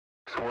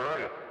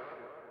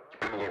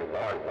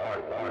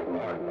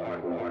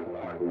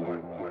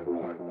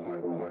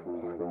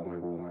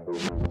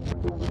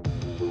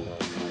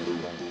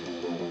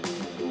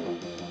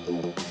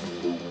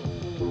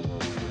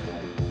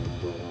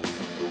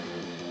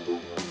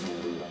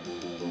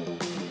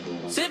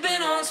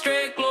Sipping on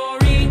straight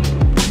chlorine,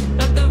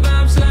 let the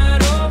vibe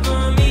slide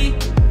over me.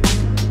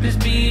 This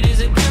beat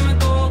is a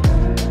chemical,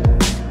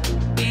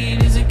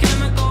 beat is a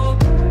chemical.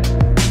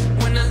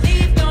 When I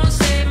leave, don't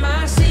save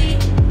my seat.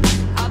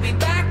 I'll be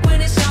back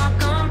when it's all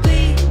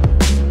complete.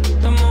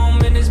 The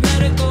moment is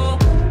medical,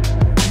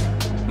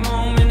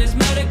 moment is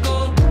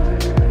medical.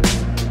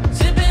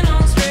 Sipping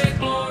on straight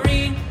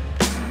chlorine,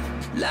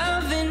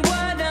 loving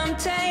what I'm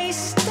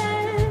tasting.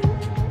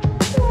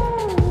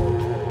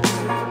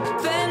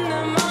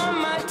 Venom on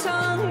my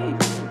tongue,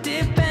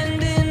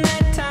 depending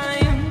at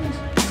times.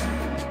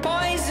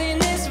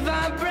 Poisonous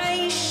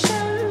vibrations,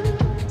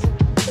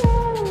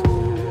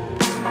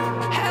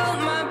 help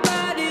my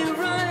body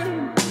run.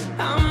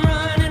 I'm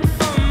running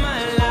for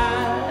my life,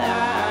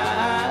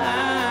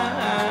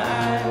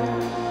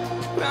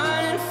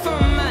 running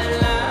for my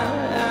life.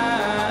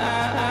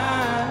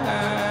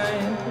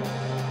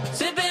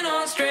 Sipping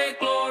on straight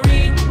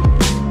chlorine,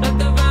 let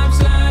the vibe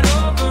slide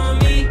over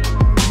me.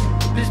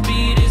 This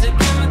beat is a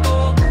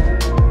chemical,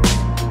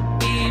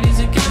 beat is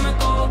a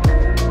chemical.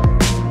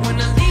 When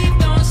I leave,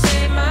 don't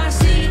save my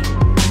seat.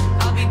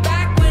 I'll be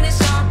back when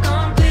it's all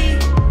complete.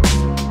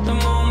 The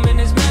moment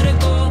is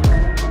medical,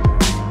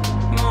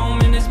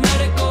 moment is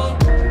medical.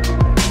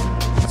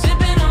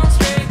 Sipping on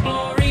straight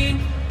chlorine,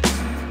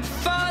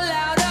 fall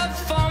out of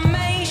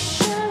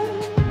formation.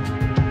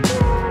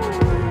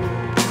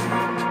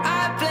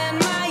 I plan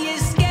my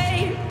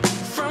escape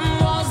from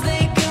walls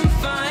they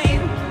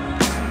confine.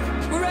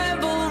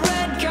 Rebel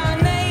red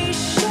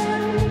carnation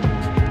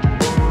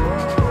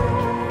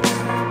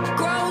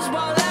grows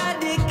while I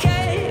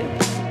decay.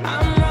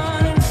 I'm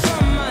running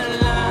for my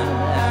life,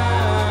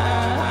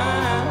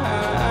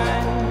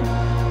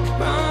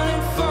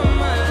 running for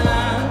my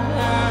life.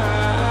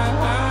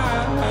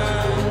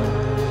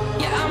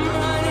 Yeah, I'm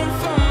running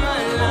for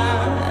my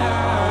life,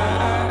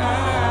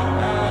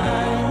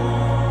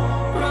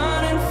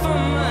 running for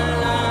my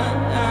life.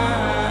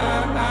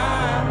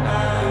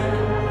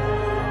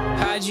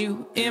 Had you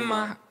in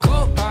my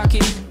coat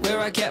pocket where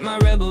I kept my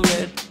rebel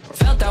red.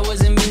 Felt I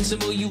was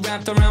invincible, you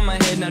wrapped around my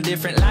head. Now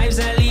different lives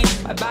I lead,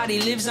 my body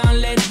lives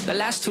on lead. The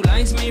last two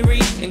lines may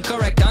read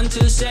incorrect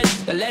until said.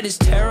 The lead is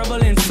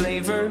terrible in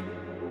flavor,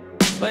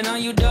 but now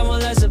you double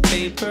as a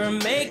paper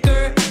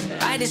maker.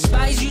 I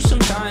despise you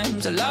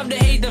sometimes, I love to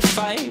hate the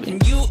fight.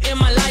 And you in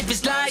my life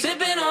is like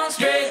sipping on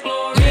straight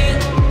chlorine.